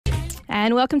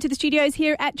And welcome to the studios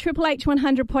here at Triple H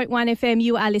 100.1 FM.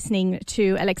 You are listening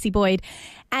to Alexi Boyd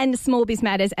and Small Biz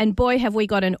Matters. And boy, have we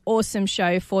got an awesome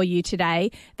show for you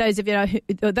today. Those of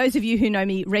you who know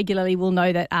me regularly will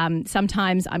know that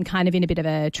sometimes I'm kind of in a bit of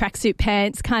a tracksuit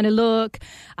pants kind of look.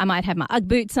 I might have my Ugg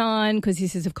boots on because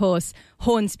this is, of course,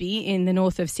 Hornsby in the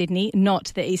north of Sydney,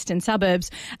 not the eastern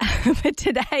suburbs. But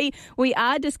today we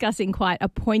are discussing quite a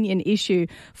poignant issue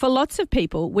for lots of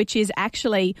people, which is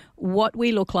actually what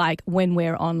we look like when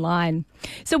we're online.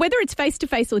 So whether it's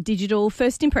face-to-face or digital,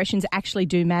 first impressions actually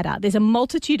do matter. There's a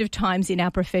multitude of times in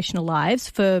our professional lives,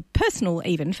 for personal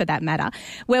even for that matter,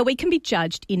 where we can be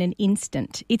judged in an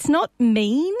instant. It's not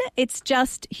mean, it's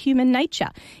just human nature.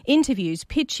 Interviews,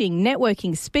 pitching,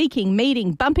 networking, speaking,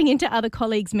 meeting, bumping into other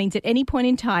colleagues means at any point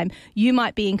in time you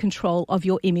might be in control of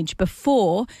your image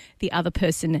before the other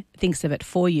person thinks of it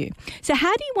for you. So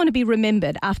how do you want to be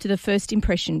remembered after the first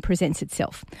impression presents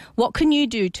itself? What can you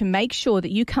do to make sure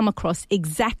that you come across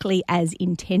exactly as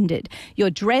intended? Your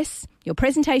dress, your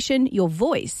presentation, your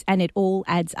voice, and it all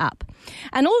adds up.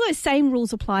 And all those same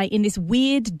rules apply in this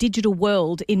weird digital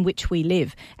world in which we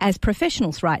live as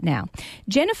professionals right now.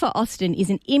 Jennifer Austin is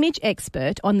an image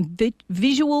expert on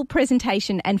visual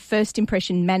presentation and first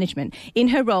impression management in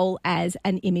her role as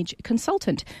an image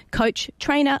consultant, coach,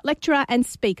 trainer, lecturer, and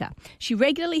speaker. She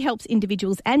regularly helps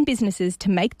individuals and businesses to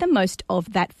make the most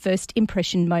of that first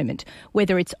impression moment,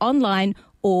 whether it's online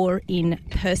or in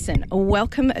person.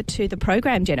 Welcome to the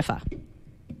program, Jennifer.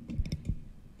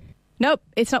 Nope,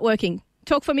 it's not working.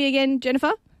 Talk for me again,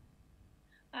 Jennifer.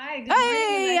 Hi, good morning.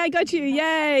 Hey, I got you.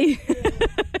 Yay.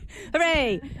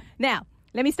 Hooray. Now,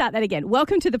 let me start that again.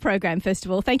 Welcome to the program, first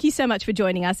of all. Thank you so much for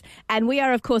joining us. And we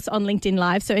are, of course, on LinkedIn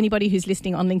Live. So anybody who's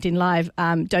listening on LinkedIn Live,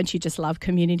 don't you just love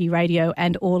community radio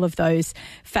and all of those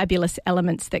fabulous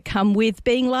elements that come with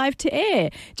being live to air?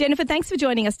 Jennifer, thanks for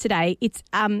joining us today. It's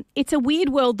a weird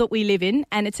world that we live in,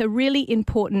 and it's a really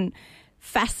important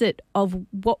facet of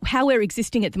how we're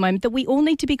existing at the moment that we all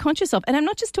need to be conscious of. And I'm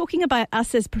not just talking about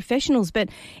us as professionals, but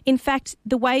in fact,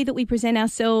 the way that we present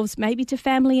ourselves maybe to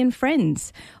family and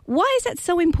friends. Why is that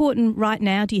so important right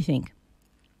now, do you think?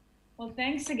 Well,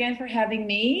 thanks again for having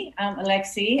me,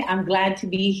 Alexi. I'm glad to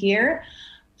be here.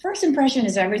 First impression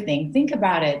is everything. Think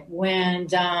about it. When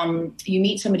you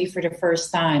meet somebody for the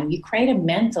first time, you create a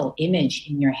mental image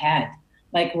in your head.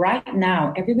 Like right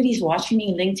now, everybody's watching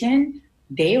me on LinkedIn.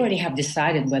 They already have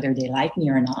decided whether they like me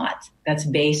or not. That's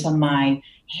based on my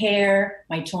hair,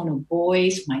 my tone of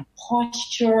voice, my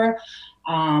posture,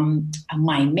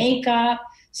 my makeup.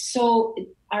 So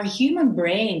our human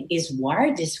brain is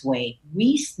wired this way.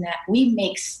 We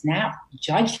make snap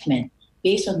judgment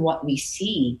based on what we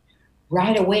see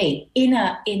right away in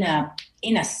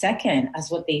a second,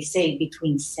 as what they say,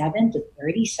 between 7 to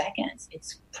 30 seconds.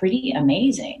 It's pretty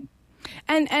amazing.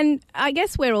 And I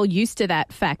guess we're all used to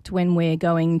that fact when we're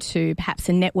going to perhaps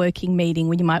a networking meeting,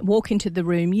 when you might walk into the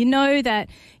room, you know that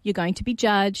you're going to be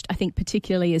judged. I think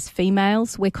particularly as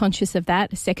females, we're conscious of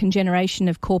that. A second generation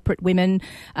of corporate women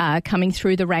coming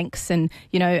through the ranks, and,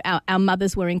 you know, our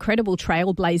mothers were incredible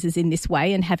trailblazers in this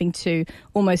way and having to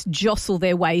almost jostle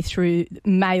their way through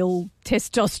male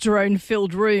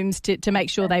testosterone-filled rooms to make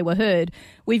sure they were heard.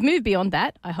 We've moved beyond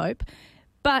that, I hope.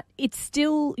 But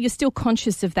you're still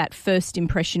conscious of that first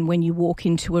impression when you walk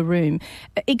into a room.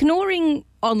 Ignoring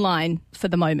online for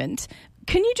the moment,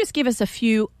 can you just give us a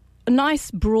few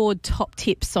nice broad top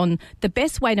tips on the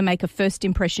best way to make a first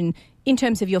impression in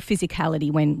terms of your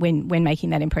physicality when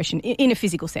making that impression in a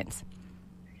physical sense?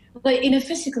 Well, in a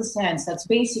physical sense, that's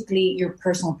basically your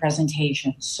personal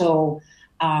presentation. So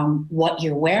what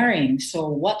you're wearing. So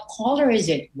what color is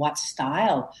it? What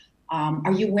style?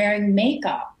 Are you wearing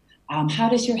makeup? How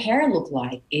does your hair look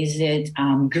like? Is it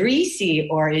greasy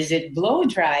or is it blow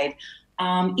dried?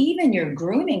 Even your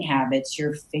grooming habits,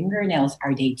 your fingernails,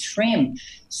 are they trimmed?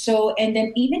 So, and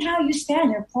then even how you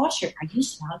stand, your posture, are you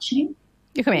slouching?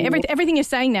 Come here. Everything you're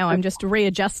saying now, I'm just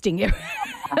readjusting,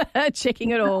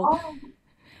 checking it all.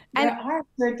 There are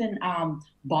certain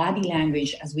body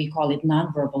language, as we call it,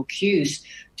 nonverbal cues,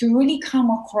 to really come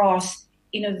across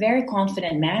in a very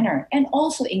confident manner and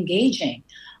also engaging.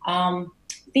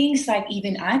 Things like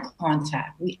even eye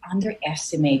contact, we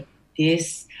underestimate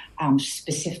this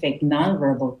specific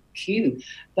nonverbal cue.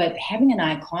 But having an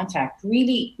eye contact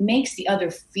really makes the other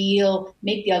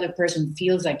person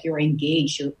feels like you're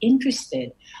engaged, you're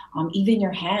interested. Even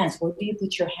your hands, where do you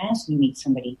put your hands when you meet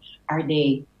somebody? Are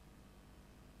they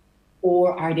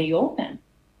open?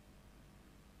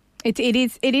 It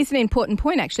is an important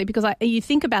point, actually, because you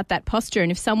think about that posture,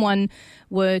 and if someone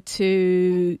were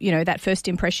to, that first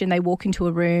impression, they walk into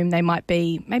a room,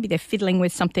 maybe they're fiddling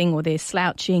with something, or they're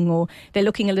slouching, or they're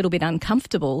looking a little bit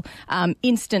uncomfortable,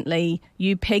 instantly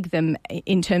you peg them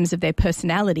in terms of their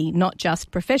personality, not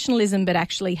just professionalism, but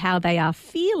actually how they are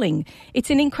feeling. It's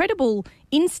an incredible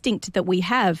instinct that we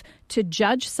have to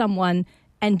judge someone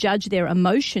and judge their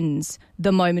emotions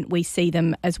the moment we see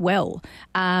them as well.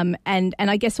 And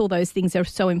I guess all those things are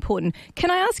so important. Can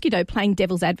I ask you, though, playing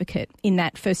devil's advocate in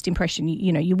that first impression,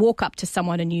 you walk up to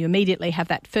someone and you immediately have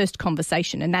that first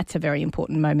conversation, and that's a very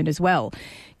important moment as well.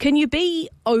 Can you be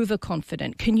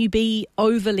overconfident? Can you be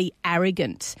overly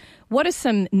arrogant? What are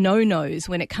some no-nos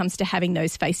when it comes to having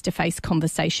those face-to-face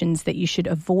conversations that you should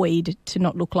avoid to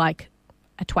not look like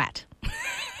a twat?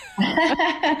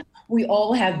 We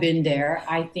all have been there.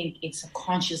 I think it's a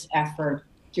conscious effort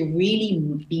to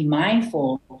really be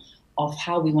mindful of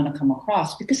how we want to come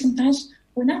across, because sometimes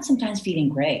we're not feeling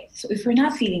great. So if we're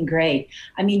not feeling great,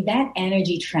 that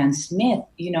energy transmit,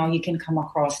 you can come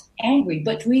across angry,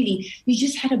 but really you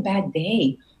just had a bad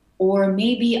day. Or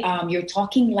maybe you're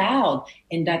talking loud,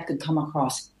 and that could come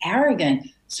across arrogant.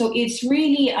 So it's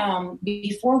really,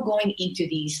 before going into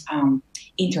these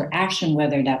interaction,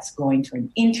 whether that's going to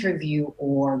an interview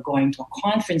or going to a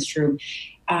conference room,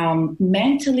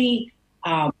 mentally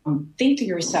think to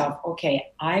yourself, okay,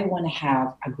 I want to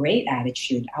have a great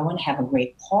attitude. I want to have a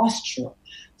great posture.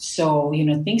 So,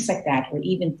 things like that, or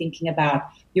even thinking about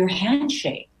your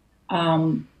handshake.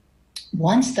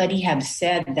 One study have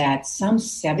said that some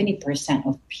 70%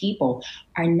 of people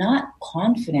are not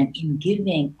confident in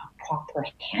giving a proper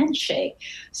handshake.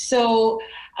 So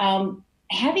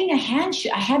having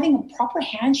a proper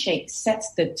handshake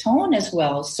sets the tone as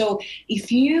well. So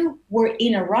if you were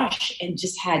in a rush and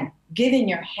just had given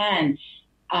your hand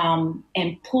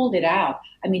and pulled it out,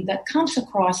 that comes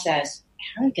across as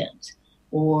arrogant.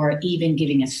 Or even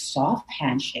giving a soft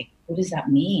handshake. What does that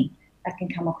mean? That can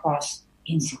come across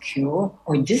insecure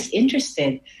or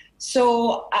disinterested.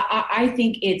 So I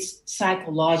think it's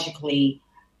psychologically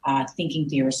thinking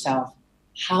to yourself,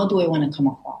 how do I want to come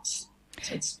across?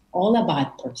 So it's all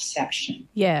about perception.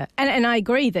 Yeah, and I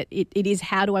agree that it is,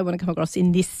 how do I want to come across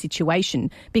in this situation?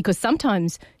 Because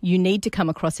sometimes you need to come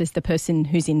across as the person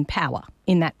who's in power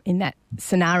in that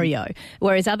scenario,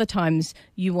 whereas other times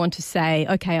you want to say,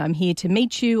 okay, I'm here to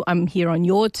meet you, I'm here on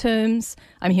your terms,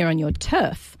 I'm here on your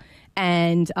turf,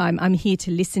 and I'm here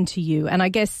to listen to you. And I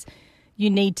guess you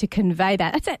need to convey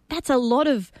that. That's a lot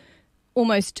of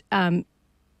almost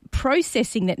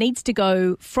processing that needs to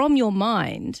go from your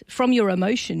mind, from your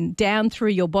emotion, down through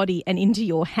your body and into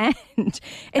your hand.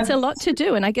 It's a lot to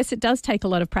do, and I guess it does take a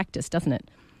lot of practice, doesn't it?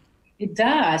 It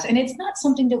does, and it's not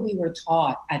something that we were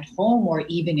taught at home or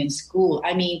even in school.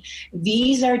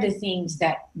 These are the things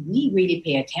that we really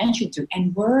pay attention to,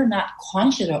 and we're not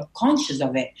conscious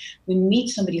of it. When we meet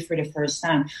somebody for the first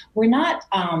time, we're not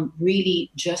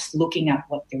really just looking at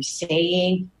what they're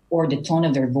saying or the tone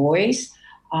of their voice.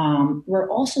 We're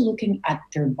also looking at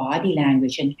their body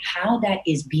language and how that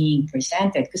is being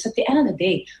presented. Because at the end of the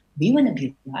day, we want to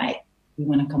be right. We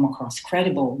want to come across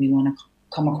credible. We want to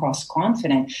come across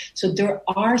confident. So there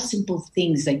are simple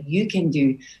things that you can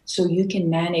do so you can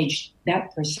manage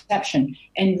that perception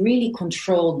and really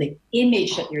control the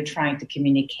image that you're trying to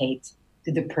communicate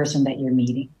to the person that you're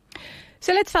meeting.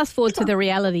 So let's fast forward to the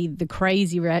reality, the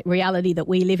crazy reality that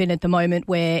we live in at the moment,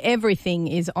 where everything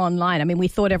is online. We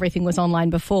thought everything was online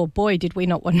before. Boy, did we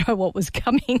not know what was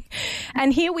coming.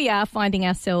 And here we are finding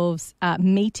ourselves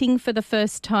meeting for the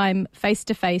first time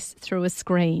face-to-face through a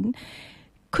screen.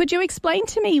 Could you explain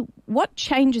to me what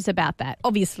changes about that?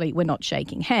 Obviously, we're not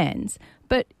shaking hands,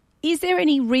 but is there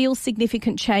any real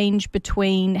significant change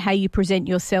between how you present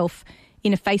yourself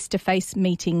in a face-to-face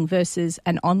meeting versus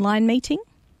an online meeting?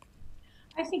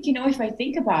 I think, if I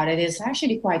think about it, it's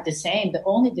actually quite the same. The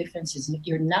only difference is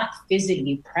you're not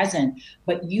physically present,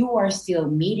 but you are still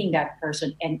meeting that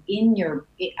person. And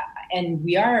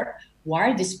we are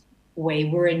wired this way,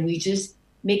 wherein we just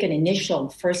make an initial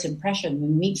first impression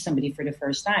when we meet somebody for the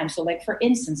first time. So like, for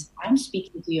instance, I'm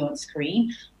speaking to you on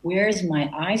screen. Where's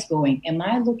my eyes going? Am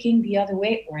I looking the other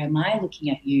way, or am I looking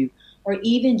at you? Or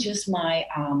even just my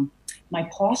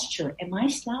posture. Am I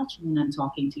slouching when I'm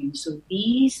talking to you? So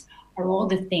these are all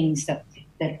the things that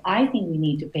I think we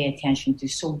need to pay attention to.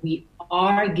 So we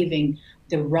are giving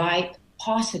the right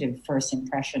positive first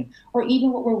impression. Or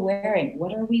even what we're wearing.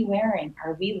 What are we wearing?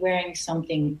 Are we wearing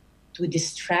something too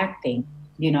distracting?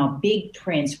 Big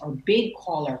prints or big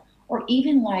collar, or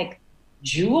even like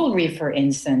jewelry, for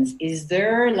instance. Is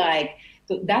there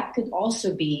that could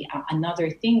also be another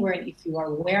thing where if you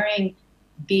are wearing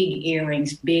big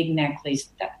earrings, big necklace,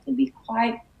 that can be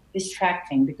quite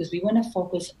distracting because we want to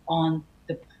focus on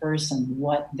the person,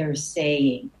 what they're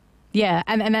saying. Yeah,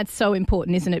 and that's so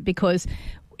important, isn't it? Because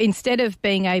instead of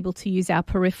being able to use our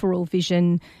peripheral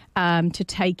vision to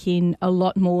take in a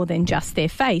lot more than just their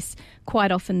face,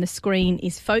 quite often the screen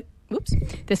is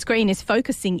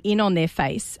focusing in on their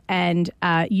face, and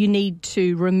you need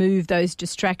to remove those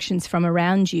distractions from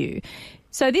around you.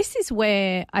 So this is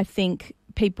where I think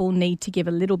people need to give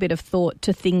a little bit of thought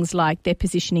to things like their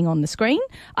positioning on the screen.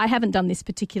 I haven't done this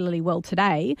particularly well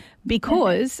today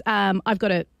because I've got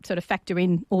to sort of factor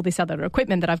in all this other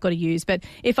equipment that I've got to use. But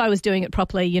if I was doing it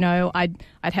properly, you know, I'd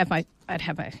have my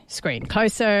screen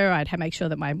closer. I'd make sure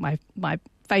that my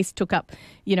face took up,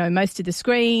 you know, most of the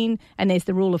screen. And there's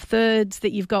the rule of thirds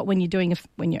that you've got when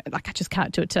you're like, I just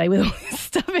can't do it today with all this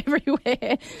stuff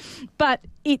everywhere. But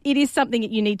it is something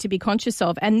that you need to be conscious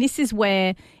of. And this is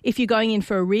where, if you're going in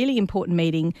for a really important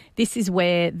meeting, this is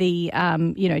where the,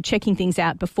 checking things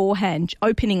out beforehand,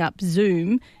 opening up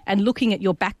Zoom and looking at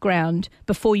your background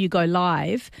before you go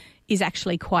live is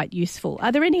actually quite useful.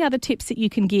 Are there any other tips that you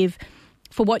can give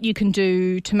for what you can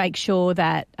do to make sure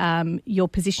that you're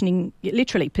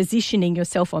literally positioning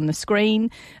yourself on the screen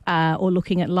or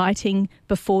looking at lighting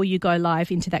before you go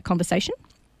live into that conversation?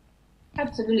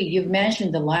 Absolutely. You've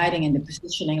mentioned the lighting and the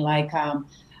positioning, like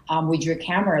with your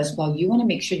camera as well. You want to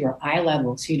make sure your eye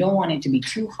level, so you don't want it to be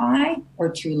too high or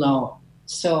too low.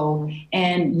 So,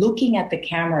 and looking at the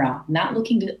camera, not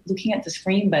looking at the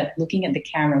screen, but looking at the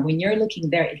camera. When you're looking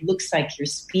there, it looks like you're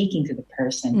speaking to the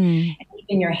person. And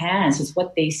even your hands is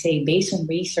what they say based on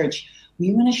research.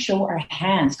 We want to show our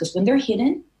hands because when they're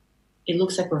hidden, it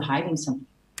looks like we're hiding something.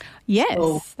 Yes,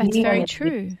 so that's very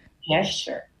true.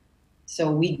 Gesture.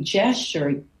 So we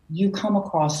gesture, you come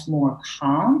across more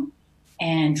calm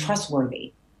and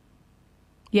trustworthy.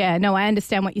 Yeah, no, I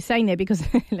understand what you're saying there because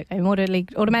look, I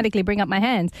automatically bring up my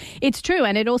hands. It's true,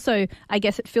 and it also, I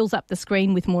guess, it fills up the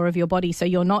screen with more of your body, so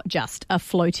you're not just a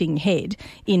floating head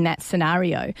in that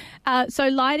scenario. So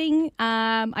lighting,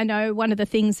 I know one of the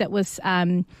things that was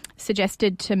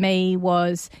suggested to me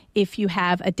was if you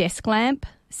have a desk lamp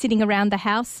sitting around the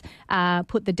house,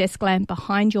 put the desk lamp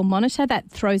behind your monitor. That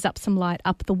throws up some light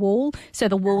up the wall. So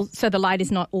the light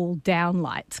is not all down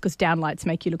lights, because down lights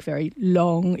make you look very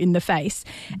long in the face.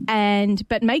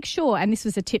 But make sure, and this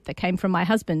was a tip that came from my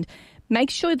husband, make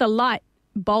sure the light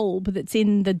bulb that's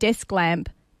in the desk lamp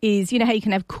is, you know how you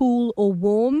can have cool or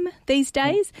warm these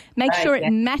days? Make sure it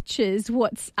matches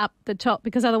what's up the top,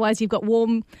 because otherwise you've got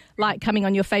warm light coming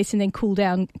on your face and then cool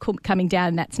coming down,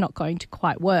 and that's not going to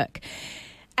quite work.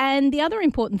 And the other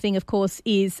important thing, of course,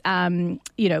 is, where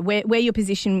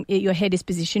your head is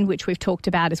positioned, which we've talked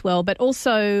about as well, but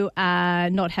also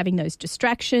not having those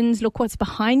distractions. Look what's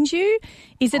behind you.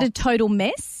 Is it a total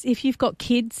mess? If you've got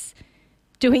kids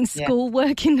doing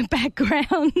schoolwork in the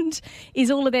background,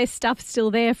 is all of their stuff still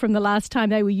there from the last time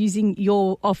they were using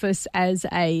your office as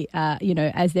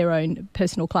as their own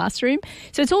personal classroom?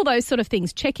 So it's all those sort of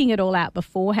things, checking it all out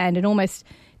beforehand and almost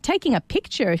taking a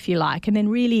picture, if you like, and then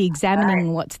really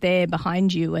examining what's there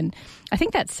behind you. And I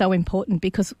think that's so important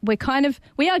because we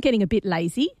are getting a bit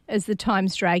lazy as the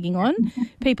time's dragging on.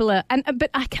 People are,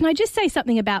 but can I just say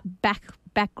something about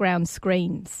background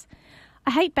screens?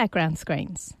 I hate background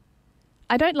screens.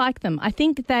 I don't like them. I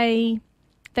think they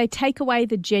take away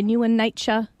the genuine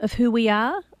nature of who we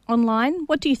are online.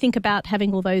 What do you think about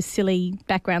having all those silly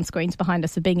background screens behind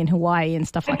us of being in Hawaii and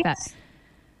stuff like that?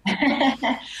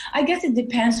 I guess it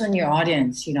depends on your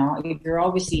audience. You know, if you're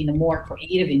obviously in a more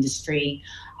creative industry,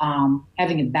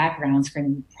 having a background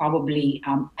screen probably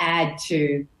add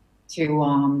to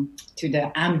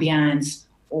the ambience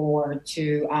or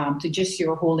to just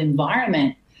your whole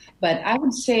environment. But I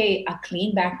would say a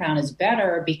clean background is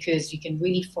better because you can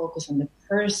really focus on the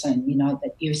person,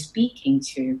 that you're speaking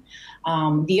to.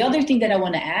 The other thing that I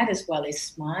want to add as well is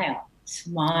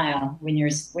smile when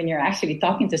you're actually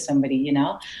talking to somebody.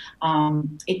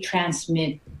 It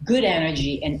transmits good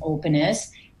energy and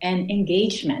openness and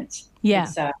engagement.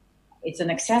 It's an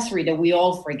accessory that we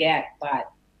all forget, but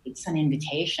it's an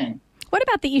invitation. What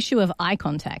about the issue of eye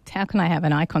contact? How can I have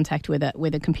an eye contact with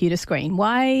a computer screen?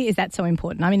 Why is that so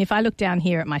important? I mean, if I look down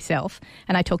here at myself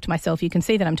and I talk to myself, you can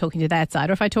see that I'm talking to that side.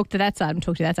 Or if I talk to that side, I'm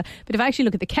talking to that side. But if I actually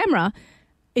look at the camera,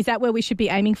 is that where we should be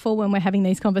aiming for when we're having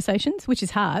these conversations, which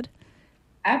is hard?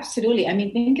 Absolutely. I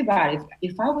mean, think about it.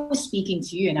 If I was speaking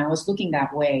to you and I was looking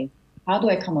that way, how do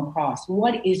I come across?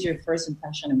 What is your first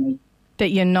impression of me?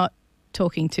 That you're not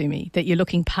talking to me, that you're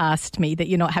looking past me, that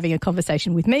you're not having a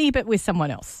conversation with me, but with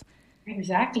someone else.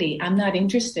 Exactly. I'm not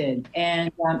interested.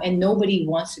 And nobody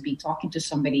wants to be talking to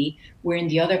somebody wherein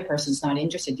the other person's not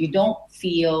interested. You don't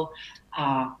feel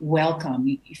welcome.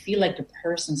 You feel like the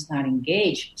person's not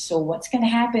engaged. So what's going to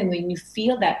happen when you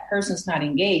feel that person's not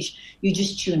engaged? You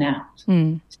just tune out.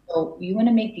 So you want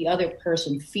to make the other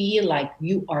person feel like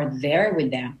you are there with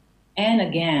them. And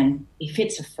again, if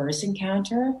it's a first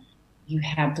encounter, you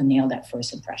have to nail that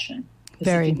first impression. Because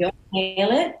if you don't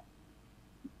nail it,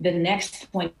 the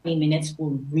next 20 minutes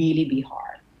will really be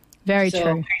hard. Very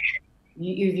true.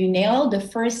 If you nail the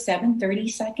first 30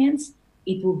 seconds,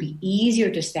 it will be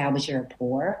easier to establish a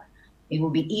rapport. It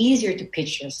will be easier to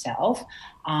pitch yourself,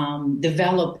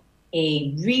 develop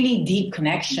a really deep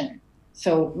connection.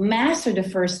 So master the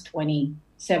first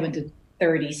 27 to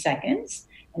 30 seconds,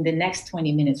 and the next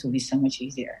 20 minutes will be so much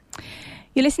easier.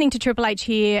 You're listening to Triple H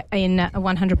here in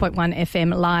 100.1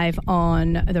 FM live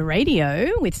on the radio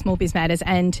with Small Biz Matters.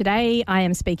 And today I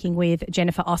am speaking with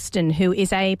Jennifer Austin, who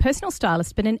is a personal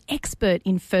stylist but an expert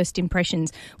in first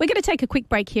impressions. We're going to take a quick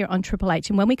break here on Triple H.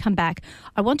 And when we come back,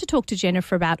 I want to talk to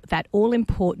Jennifer about that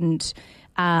all-important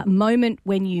moment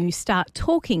when you start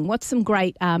talking. What's some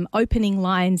great opening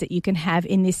lines that you can have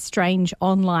in this strange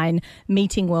online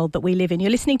meeting world that we live in?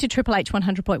 You're listening to Triple H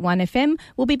 100.1 FM.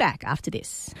 We'll be back after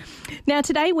this. Now,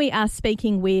 today we are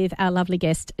speaking with our lovely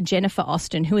guest, Jennifer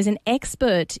Austin, who is an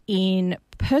expert in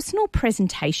personal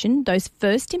presentation, those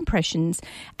first impressions,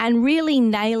 and really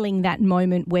nailing that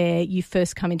moment where you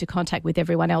first come into contact with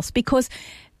everyone else. Because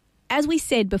as we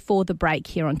said before the break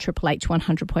here on Triple H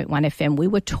 100.1 FM, we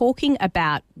were talking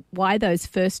about why those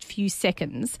first few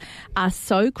seconds are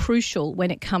so crucial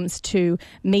when it comes to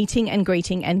meeting and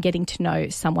greeting and getting to know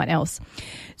someone else.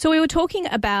 So we were talking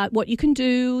about what you can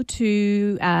do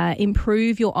to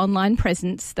improve your online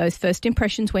presence, those first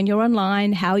impressions when you're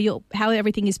online, how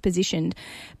everything is positioned.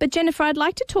 But Jennifer, I'd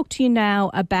like to talk to you now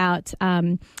about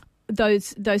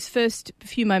those first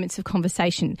few moments of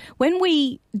conversation. When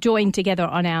we joined together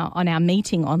on our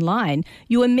meeting online,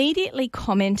 you immediately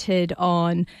commented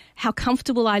on how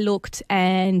comfortable I looked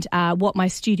and what my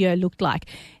studio looked like.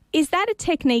 Is that a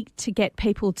technique to get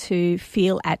people to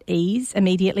feel at ease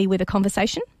immediately with a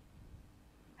conversation?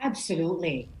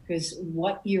 Absolutely, because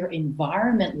what your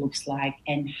environment looks like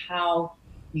and how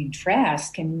you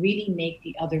dress can really make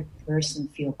the other person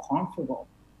feel comfortable.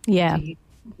 Yeah. So you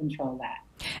can control that.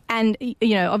 And,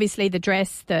 you know, obviously the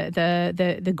dress,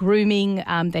 the grooming,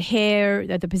 the hair,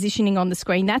 the positioning on the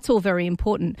screen, that's all very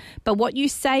important. But what you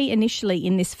say initially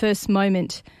in this first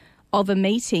moment of a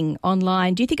meeting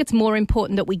online, do you think it's more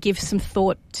important that we give some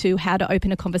thought to how to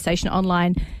open a conversation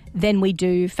online than we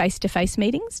do face-to-face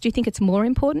meetings? Do you think it's more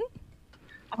important?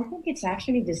 I think it's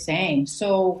actually the same.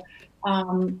 So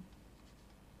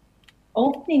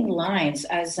opening lines,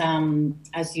 as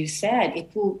you said,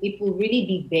 it will really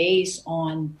be based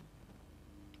on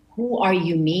who are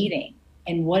you meeting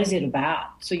and what is it about.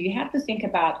 So you have to think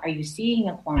about: are you seeing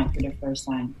a client for the first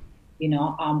time? You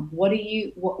know, what are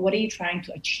you trying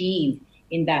to achieve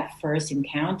in that first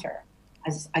encounter?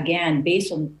 As again,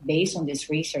 based on this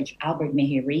research, Albert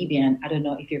Mehrabian, I don't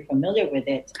know if you're familiar with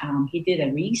it. He did a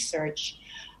research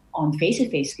on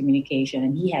face-to-face communication,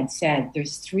 and he had said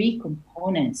there's 3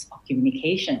 components of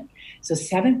communication. So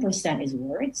 7% is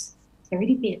words,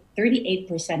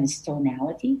 38% is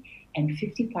tonality, and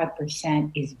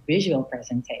 55% is visual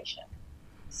presentation.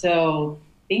 So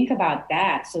think about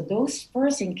that. So those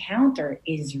first encounter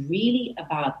is really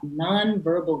about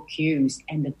non-verbal cues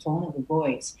and the tone of the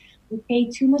voice. We pay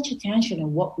too much attention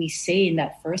on what we say in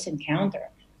that first encounter.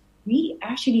 We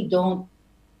actually don't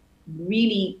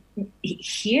really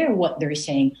hear what they're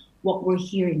saying. What we're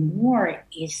hearing more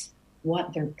is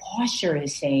what their posture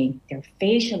is saying, their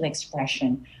facial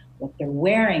expression, what they're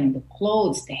wearing, the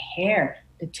clothes, the hair,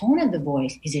 the tone of the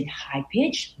voice. Is it high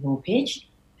pitch, low pitch,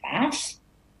 fast,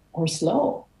 or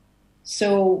slow?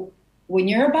 So when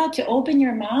you're about to open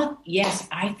your mouth, yes,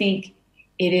 I think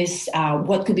it is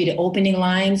what could be the opening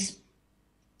lines,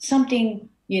 something,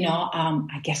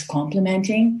 I guess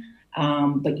complimenting,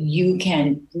 but you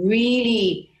can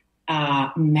really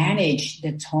manage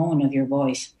the tone of your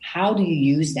voice. How do you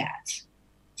use that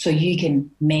so you can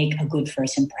make a good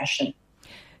first impression?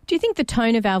 Do you think the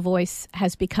tone of our voice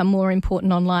has become more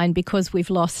important online because we've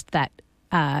lost that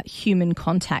human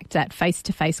contact, that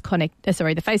face-to-face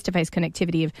the face-to-face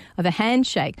connectivity of a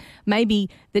handshake? Maybe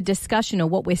the discussion or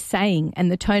what we're saying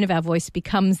and the tone of our voice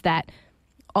becomes that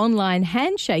online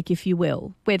handshake, if you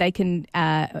will, where they can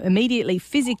immediately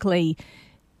physically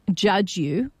judge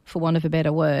you, for want of a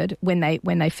better word, when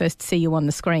they first see you on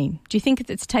the screen. Do you think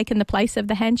it's taken the place of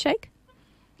the handshake?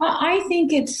 I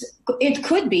think it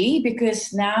could be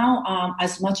because now,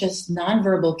 as much as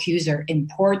nonverbal cues are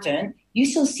important, you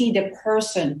still see the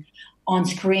person on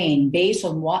screen based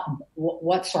on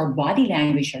what sort of body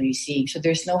language are you seeing. So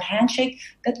there's no handshake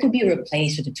that could be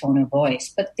replaced with a tone of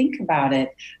voice. But think about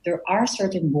it. There are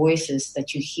certain voices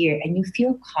that you hear and you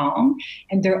feel calm,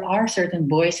 and there are certain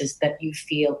voices that you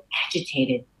feel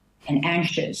agitated and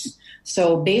anxious.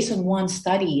 So based on one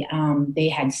study, they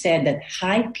had said that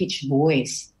high-pitched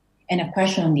voice and a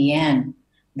question on the end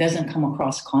doesn't come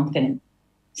across confident.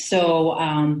 So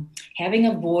having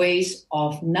a voice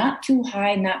of not too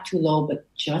high, not too low, but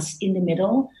just in the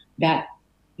middle, that,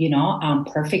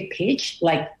 perfect pitch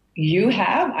like you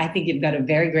have, I think you've got a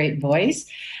very great voice.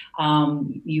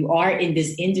 You are in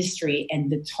this industry,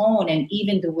 and the tone and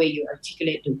even the way you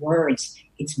articulate the words,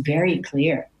 it's very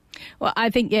clear. Well, I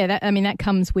think, that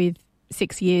comes with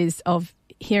 6 years of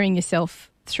hearing yourself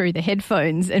through the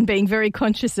headphones and being very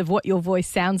conscious of what your voice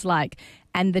sounds like,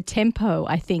 and the tempo.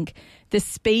 I think the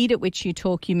speed at which you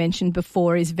talk, you mentioned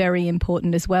before, is very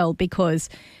important as well, because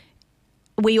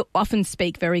we often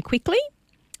speak very quickly,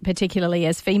 particularly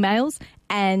as females,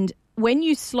 and when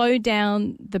you slow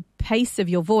down the pace of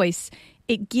your voice,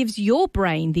 it gives your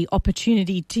brain the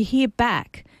opportunity to hear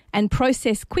back and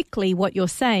process quickly what you're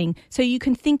saying, so you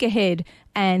can think ahead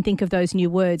and think of those new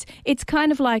words. It's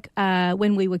kind of like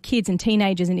when we were kids and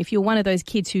teenagers, and if you're one of those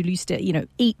kids who used to,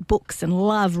 eat books and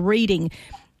love reading,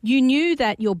 you knew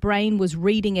that your brain was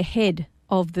reading ahead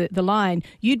of the line.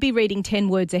 You'd be reading 10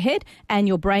 words ahead, and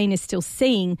your brain is still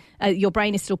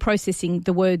processing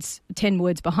the words, 10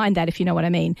 words behind that, if you know what I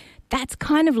mean. That's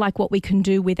kind of like what we can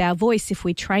do with our voice if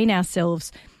we train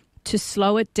ourselves to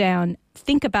slow it down,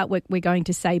 think about what we're going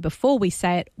to say before we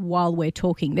say it while we're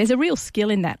talking. There's a real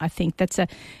skill in that, I think. That's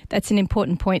an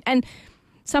important point. And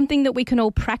something that we can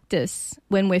all practice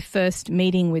when we're first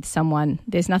meeting with someone.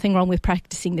 There's nothing wrong with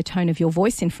practicing the tone of your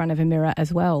voice in front of a mirror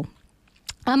as well.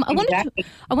 I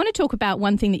want to talk about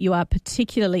one thing that you are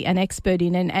particularly an expert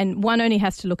in, and one only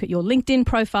has to look at your LinkedIn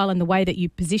profile and the way that you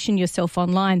position yourself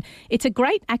online. It's a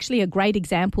great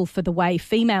example for the way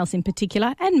females in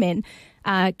particular, and men,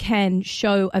 can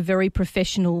show a very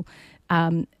professional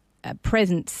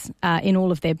presence in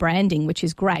all of their branding, which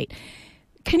is great.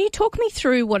 Can you talk me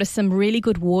through what are some really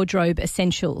good wardrobe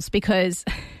essentials? Because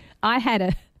I had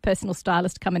a personal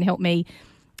stylist come and help me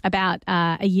about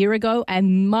a year ago,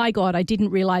 and my God, I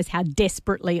didn't realise how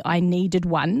desperately I needed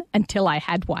one until I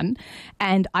had one,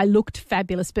 and I looked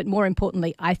fabulous, but more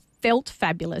importantly, I felt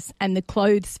fabulous, and the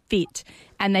clothes fit,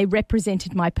 and they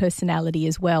represented my personality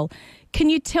as well.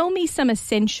 Can you tell me some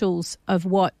essentials of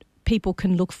what people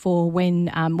can look for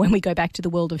when we go back to the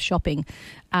world of shopping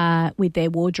with their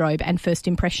wardrobe and first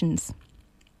impressions?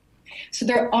 So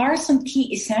there are some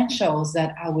key essentials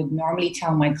that I would normally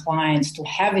tell my clients to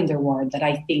have in their wardrobe that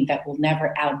I think that will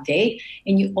never outdate,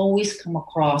 and you always come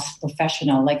across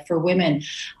professional. Like for women,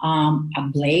 a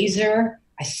blazer,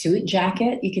 a suit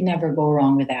jacket, you can never go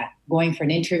wrong with that. Going for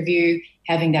an interview,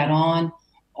 having that on,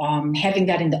 having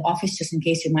that in the office just in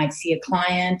case you might see a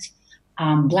client.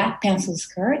 Black pencil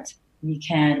skirt, you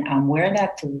can wear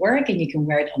that to work, and you can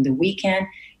wear it on the weekend.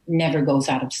 Never goes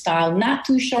out of style. Not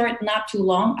too short, not too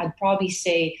long. I'd probably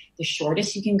say the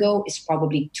shortest you can go is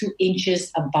probably 2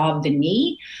 inches above the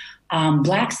knee.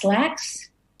 Black slacks,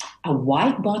 a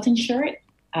white button shirt,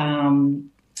 a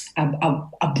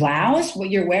blouse.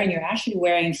 What you're wearing, you're actually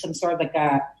wearing some sort of like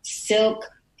a silk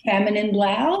feminine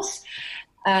blouse.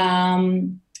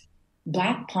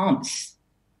 Black pumps.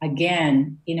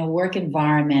 Again, in a work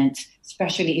environment,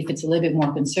 especially if it's a little bit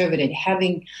more conservative,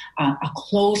 having a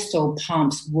closed-toe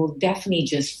pumps will definitely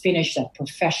just finish that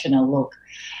professional look.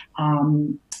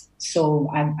 So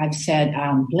I've said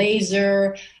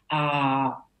blazer,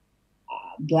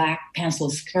 black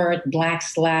pencil skirt, black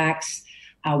slacks,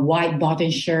 a white button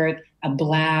shirt, a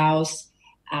blouse.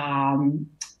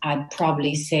 I'd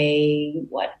probably say,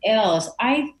 what else?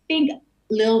 I think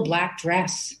little black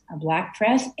dress, a black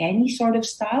dress, any sort of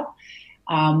style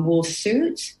will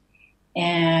suit,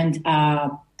 and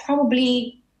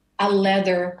probably a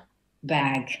leather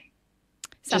bag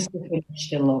just to finish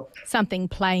the look. Something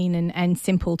plain and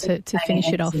simple to finish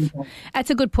it off. Simple. That's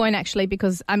a good point, actually,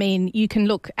 because, I mean, you can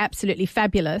look absolutely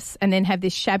fabulous and then have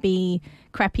this shabby,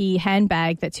 crappy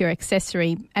handbag that's your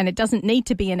accessory, and it doesn't need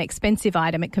to be an expensive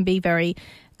item. It can be very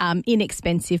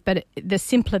inexpensive, but the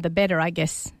simpler the better, I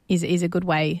guess, is a good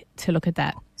way to look at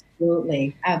that.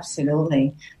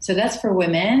 Absolutely. So that's for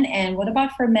women. And what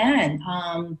about for men?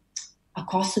 A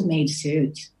custom-made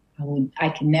suit. I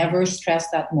can never stress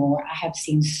that more. I have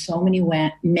seen so many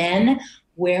men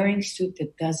wearing suit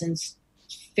that doesn't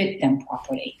fit them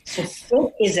properly. So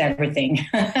fit is everything.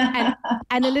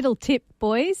 And a little tip,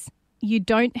 boys, you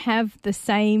don't have the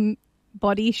same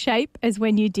body shape as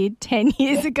when you did 10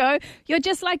 years ago. You're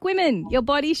just like women. Your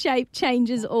body shape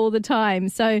changes all the time.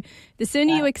 So the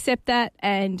sooner you accept that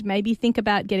and maybe think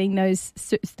about getting those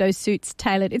suits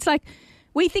tailored. It's like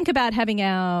we think about having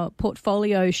our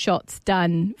portfolio shots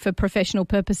done for professional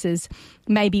purposes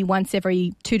maybe once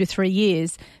every 2 to 3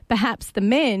 years. Perhaps the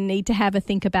men need to have a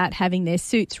think about having their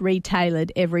suits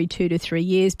retailored every 2 to 3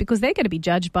 years because they're going to be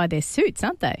judged by their suits,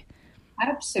 aren't they?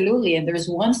 Absolutely. And there's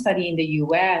one study in the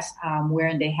U.S.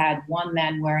 Where they had one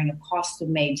man wearing a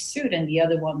custom-made suit and the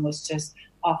other one was just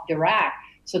off the rack.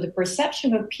 So the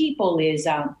perception of people is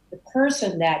the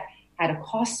person that had a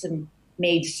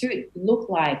custom-made suit looked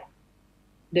like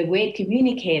the way it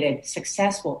communicated,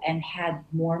 successful and had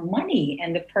more money.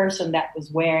 And the person that was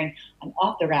wearing an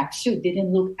off-the-rack suit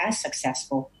didn't look as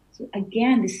successful. So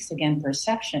again, this is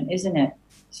perception, isn't it?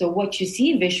 So what you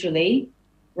see visually,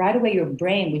 right away your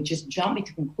brain would just jump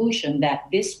into conclusion that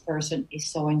this person is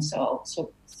so-and-so.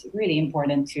 So it's really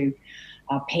important to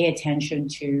pay attention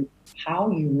to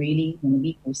how you really want to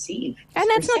be perceived. And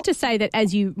that's not to say that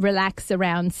as you relax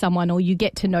around someone or you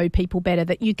get to know people better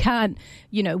that you can't,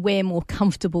 wear more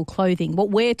comfortable clothing.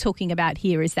 What we're talking about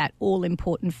here is that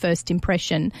all-important first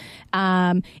impression.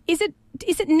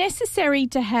 Is it necessary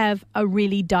to have a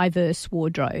really diverse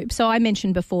wardrobe? So I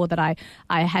mentioned before that I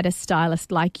had a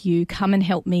stylist like you come and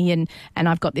help me and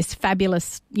I've got this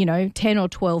fabulous, 10 or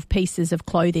 12 pieces of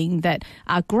clothing that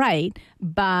are great,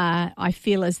 but I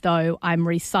feel as though I'm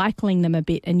recycling them a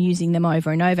bit and using them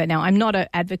over and over. Now, I'm not an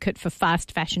advocate for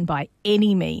fast fashion by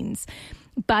any means,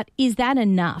 but is that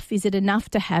enough? Is it enough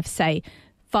to have, say,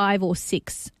 5 or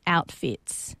 6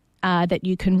 outfits that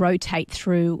you can rotate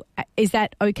through? Is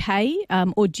that okay?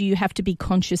 Or do you have to be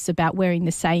conscious about wearing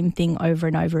the same thing over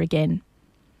and over again?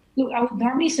 Look, I would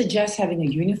normally suggest having a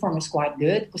uniform is quite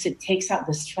good because it takes out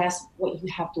the stress what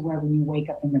you have to wear when you wake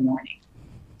up in the morning.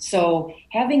 So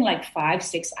having like 5,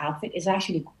 6 outfits is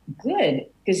actually good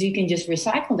because you can just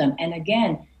recycle them. And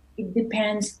again, it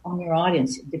depends on your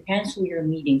audience. It depends who you're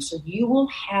meeting. So you will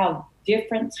have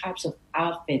different types of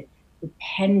outfit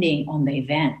depending on the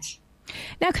event.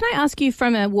 Now, can I ask you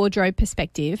from a wardrobe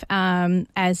perspective,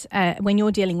 as when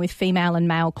you're dealing with female and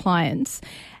male clients,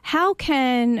 how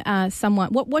can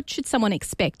what should someone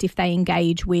expect if they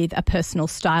engage with a personal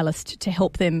stylist to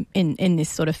help them in this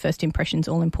sort of first impressions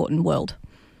all-important world?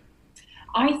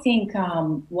 I think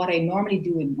what I normally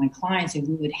do with my clients is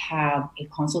we would have a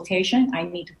consultation. I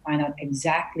need to find out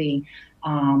exactly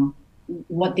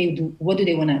what do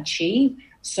they want to achieve.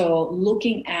 So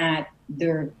looking at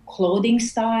their clothing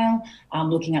style,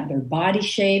 looking at their body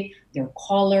shape, their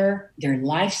color, their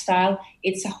lifestyle.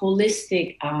 It's a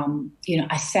holistic,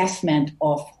 assessment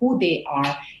of who they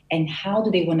are and how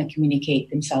do they want to communicate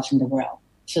themselves in the world.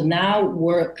 So now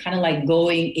we're kind of like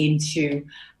going into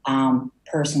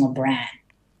personal brand.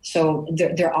 So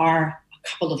there are a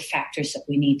couple of factors that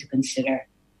we need to consider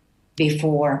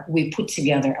before we put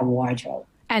together a wardrobe.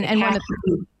 And one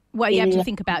of you have to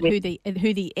think about who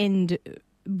the end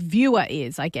viewer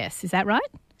is, I guess. Is that right?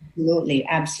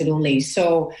 Absolutely.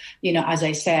 So, as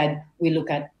I said, we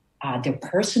look at their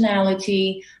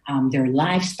personality, their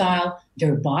lifestyle,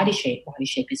 their body shape. Body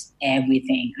shape is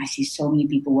everything. I see so many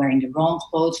people wearing the wrong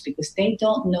clothes because they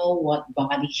don't know what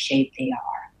body shape they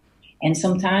are. And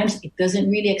sometimes it doesn't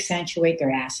really accentuate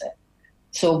their asset.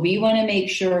 So we want to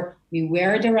make sure we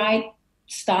wear the right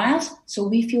styles so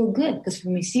we feel good, because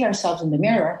when we see ourselves in the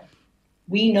mirror,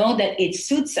 we know that it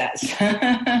suits us.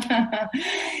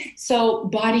 So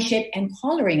body shape and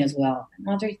coloring as well.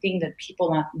 Another thing that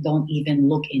people don't even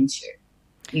look into.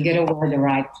 You got to wear the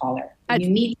right color. When you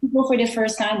meet people for the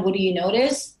first time, what do you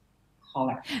notice?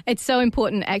 Color. It's so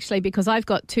important, actually, because I've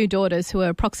got 2 daughters who are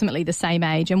approximately the same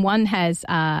age, and one has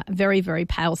very, very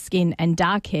pale skin and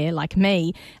dark hair like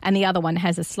me, and the other one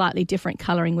has a slightly different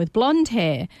colouring with blonde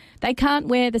hair. They can't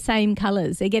wear the same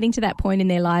colours. They're getting to that point in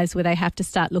their lives where they have to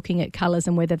start looking at colours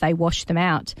and whether they wash them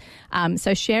out.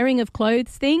 So sharing of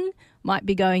clothes thing might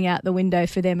be going out the window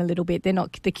for them a little bit. They're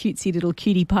not the cutesy little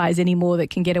cutie pies anymore that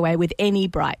can get away with any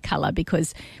bright colour,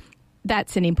 because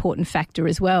that's an important factor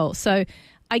as well. So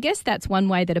I guess that's one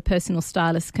way that a personal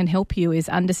stylist can help you, is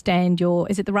understand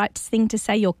is it the right thing to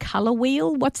say, your colour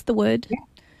wheel? What's the word? Yeah,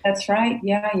 that's right.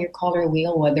 Yeah, your color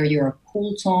wheel, whether you're a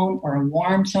cool tone or a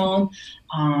warm tone,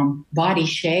 body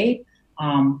shape,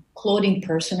 clothing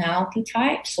personality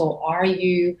type. So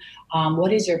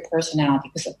what is your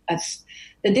personality? Because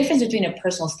the difference between a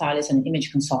personal stylist and an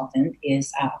image consultant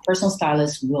is a personal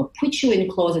stylist will put you in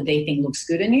clothes that they think looks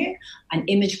good on you. An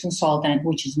image consultant,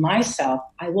 which is myself,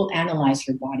 I will analyze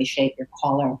your body shape, your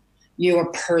color,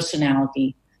 your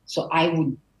personality. So I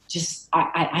would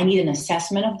I need an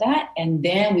assessment of that. And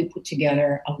then we put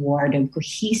together a wardrobe,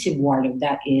 cohesive wardrobe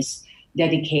that is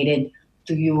dedicated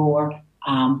to your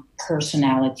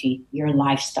personality, your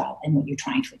lifestyle, and what you're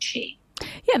trying to achieve.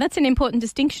 Yeah, that's an important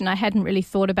distinction. I hadn't really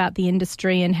thought about the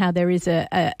industry and how there is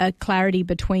a clarity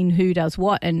between who does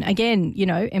what. And again,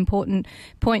 important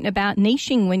point about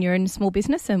niching when you're in a small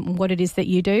business and what it is that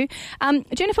you do.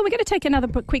 Jennifer, we're going to take another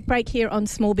quick break here on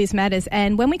Small Biz Matters.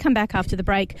 And when we come back after the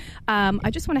break,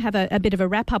 I just want to have a bit of a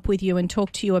wrap up with you and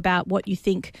talk to you about what you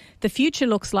think the future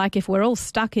looks like if we're all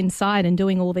stuck inside and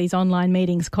doing all these online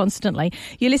meetings constantly.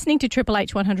 You're listening to Triple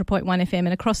H 100.1 FM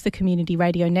and across the Community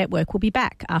Radio Network. We'll be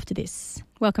back after this.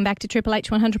 Welcome back to Triple H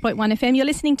 100.1 FM. You're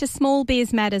listening to Small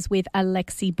Biz Matters with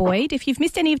Alexi Boyd. If you've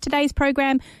missed any of today's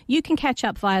program, you can catch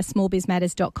up via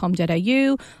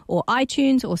smallbizmatters.com.au or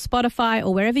iTunes or Spotify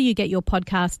or wherever you get your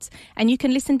podcasts. And you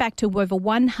can listen back to over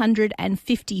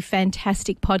 150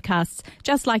 fantastic podcasts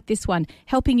just like this one,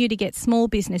 helping you to get small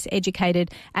business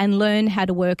educated and learn how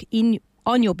to work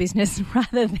on your business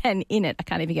rather than in it. I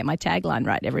can't even get my tagline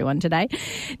right, everyone, today.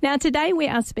 Now, today we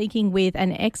are speaking with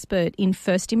an expert in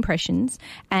first impressions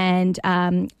and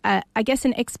I guess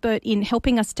an expert in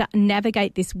helping us to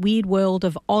navigate this weird world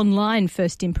of online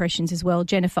first impressions as well.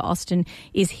 Jennifer Austin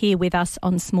is here with us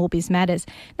on Small Biz Matters.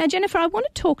 Now, Jennifer, I want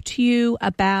to talk to you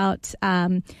about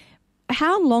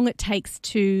how long it takes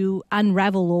to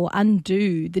unravel or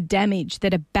undo the damage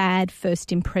that a bad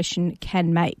first impression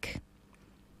can make.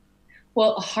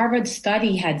 Well, a Harvard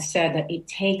study had said that it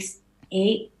takes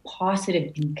 8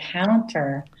 positive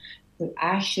encounters to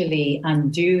actually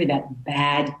undo that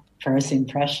bad first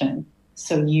impression.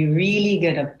 So you really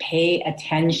got to pay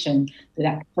attention to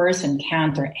that first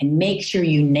encounter and make sure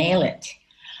you nail it.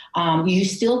 You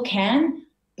still can,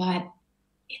 but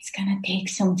it's going to take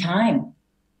some time.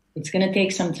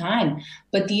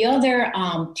 But the other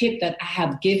tip that I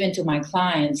have given to my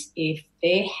clients, if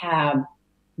they have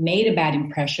made a bad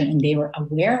impression and they were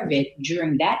aware of it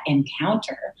during that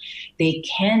encounter, they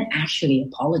can actually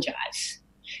apologize.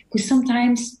 Because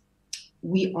sometimes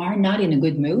we are not in a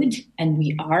good mood and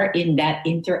we are in that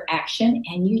interaction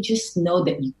and you just know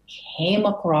that you came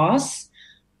across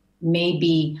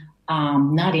maybe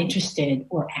not interested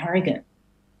or arrogant.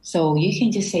 So you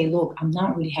can just say, look, I'm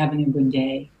not really having a good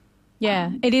day. Yeah,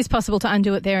 it is possible to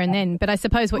undo it there and then. But I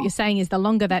suppose what you're saying is the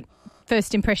longer that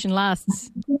first impression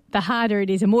lasts, the harder it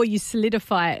is, the more you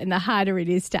solidify it and the harder it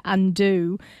is to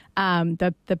undo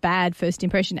the bad first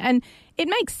impression. And it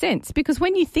makes sense because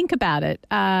when you think about it,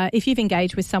 if you've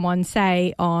engaged with someone,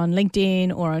 say, on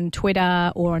LinkedIn or on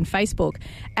Twitter or on Facebook,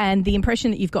 and the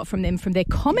impression that you've got from them from their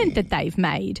comment that they've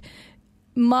made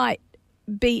might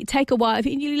take a while. If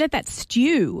you let that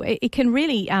stew, it can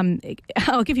really,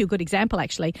 I'll give you a good example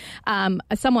actually.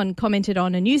 Someone commented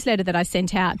on a newsletter that I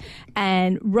sent out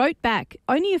and wrote back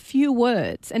only a few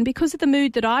words, and because of the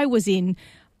mood that I was in,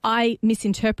 I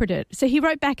misinterpreted it. So he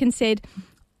wrote back and said,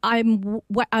 I'm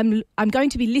going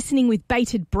to be listening with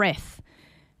bated breath.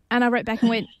 And I wrote back and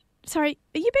went, sorry,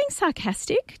 are you being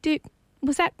sarcastic?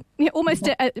 Was that almost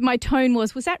my tone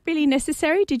was that really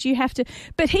necessary? Did you have to?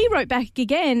 But he wrote back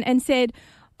again and said,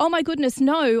 oh my goodness,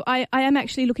 no, I am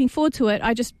actually looking forward to it.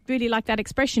 I just really like that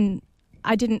expression.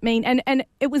 I didn't mean, and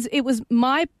it was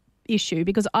my issue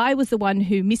because I was the one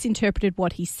who misinterpreted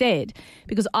what he said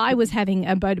because I was having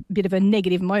a bit of a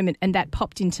negative moment and that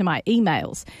popped into my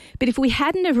emails. But if we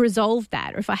hadn't have resolved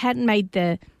that, or if I hadn't made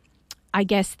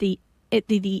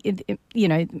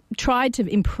tried to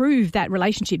improve that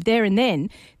relationship there and then,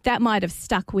 that might have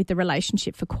stuck with the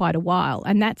relationship for quite a while.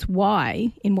 And that's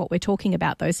why, in what we're talking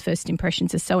about, those first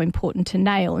impressions are so important to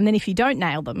nail. And then if you don't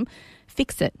nail them,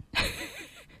 fix it.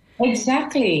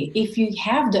 Exactly. If you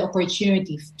have the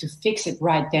opportunity to fix it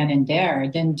right then and there,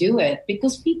 then do it.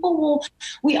 Because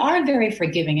we are very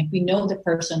forgiving. If we know the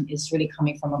person is really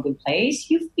coming from a good place,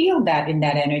 you feel that in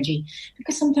that energy.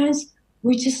 Because sometimes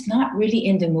we're just not really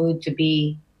in the mood to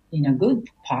be in a good,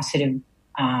 positive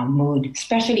mood,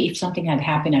 especially if something had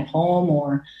happened at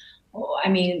home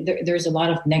there's a lot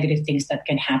of negative things that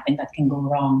can happen that can go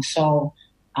wrong. So,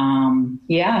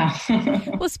 yeah.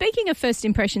 Well, speaking of first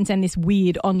impressions and this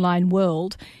weird online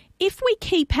world, if we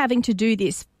keep having to do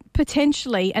this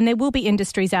potentially, and there will be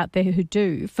industries out there who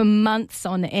do, for months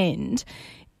on end,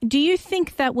 Do you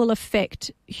think that will affect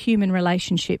human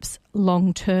relationships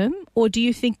long term, or do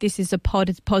you think this is a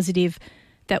positive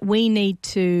that we need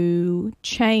to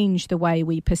change the way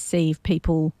we perceive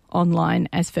people online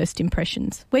as first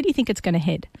impressions? Where do you think it's going to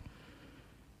head?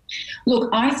 Look,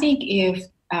 I think if,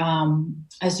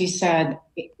 as you said,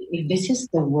 if this is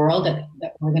the world that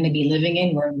we're going to be living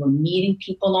in, where we're meeting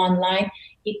people online,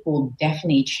 it will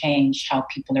definitely change how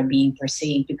people are being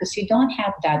perceived, because you don't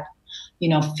have that,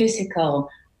 physical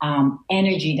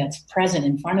energy that's present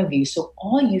in front of you. So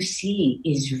all you see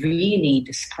is really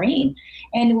the screen.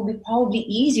 And it will be probably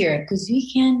easier because you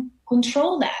can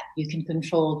control that. You can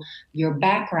control your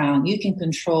background. You can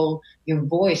control your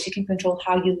voice. You can control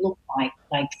how you look like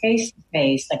face to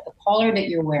face, like the color that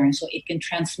you're wearing. So it can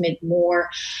transmit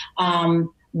more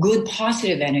good,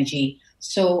 positive energy.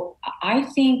 So I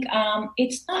think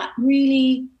it's not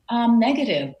really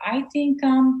negative. I think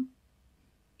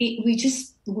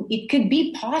it could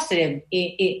be positive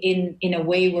in a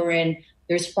way wherein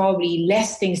there's probably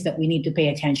less things that we need to pay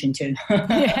attention to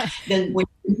than when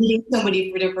you're meeting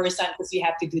somebody for the first time, because you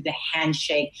have to do the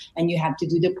handshake and you have to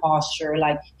do the posture.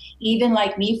 Like, even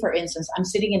like me, for instance, I'm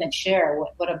sitting in a chair.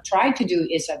 What I've tried to do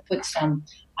is I put some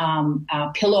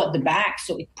pillow at the back,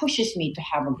 so it pushes me to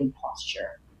have a good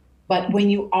posture. But when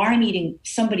you are meeting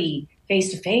somebody face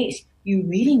to face, you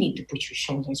really need to put your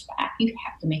shoulders back. You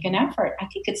have to make an effort. I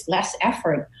think it's less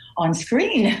effort on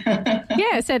screen.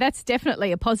 Yeah, so that's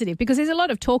definitely a positive, because there's a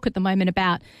lot of talk at the moment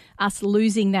about us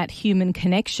losing that human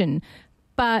connection.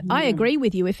 But I agree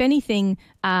with you. If anything,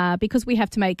 because we have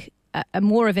to make a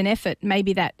more of an effort,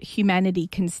 maybe that humanity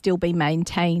can still be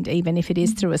maintained, even if it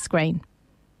is through a screen.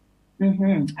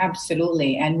 Mm-hmm,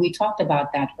 absolutely. And we talked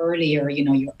about that earlier,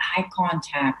 your eye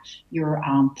contact, your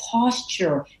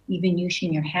posture, even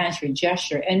using your hands, your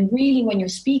gesture. And really, when you're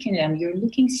speaking to them, you're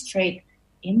looking straight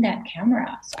in that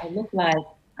camera. So I look like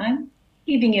I'm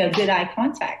giving you a good eye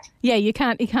contact. Yeah, you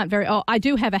can't I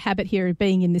do have a habit here of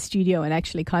being in the studio and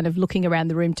actually kind of looking around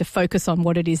the room to focus on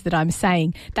what it is that I'm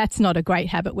saying. That's not a great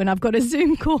habit when I've got a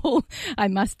Zoom call, I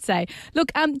must say.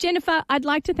 Look, Jennifer, I'd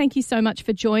like to thank you so much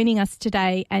for joining us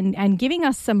today and giving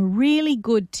us some really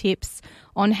good tips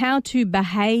on how to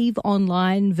behave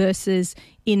online versus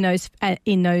in those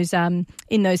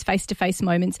face-to-face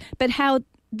moments, but how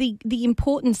the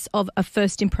importance of a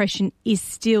first impression is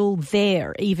still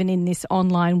there, even in this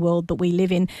online world that we live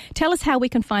in. Tell us how we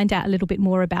can find out a little bit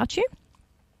more about you.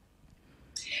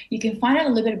 You can find out a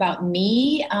little bit about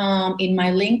me in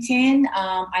my LinkedIn.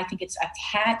 I think it's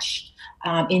attached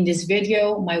in this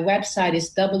video. My website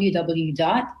is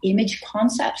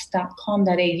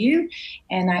www.imageconcepts.com.au.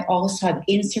 And I also have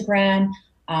Instagram,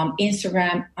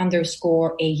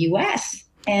 Instagram_AUS.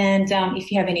 And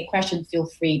if you have any questions, feel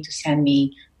free to send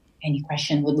me any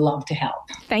question. Would love to help.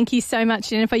 Thank you so much,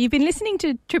 Jennifer. You've been listening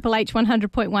to Triple H 100.1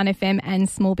 FM and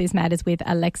Small Biz Matters with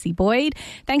Alexi Boyd.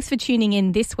 Thanks for tuning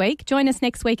in this week. Join us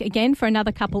next week again for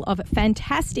another couple of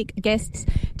fantastic guests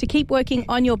to keep working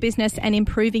on your business and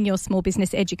improving your small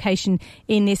business education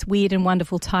in this weird and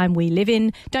wonderful time we live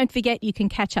in. Don't forget, you can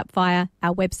catch up via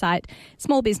our website,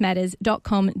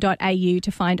 smallbizmatters.com.au,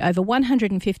 to find over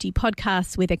 150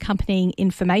 podcasts with accompanying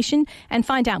information and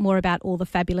find out more about all the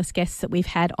fabulous guests that we've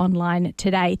had online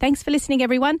today. Thanks for listening,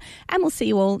 everyone, and we'll see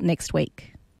you all next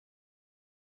week.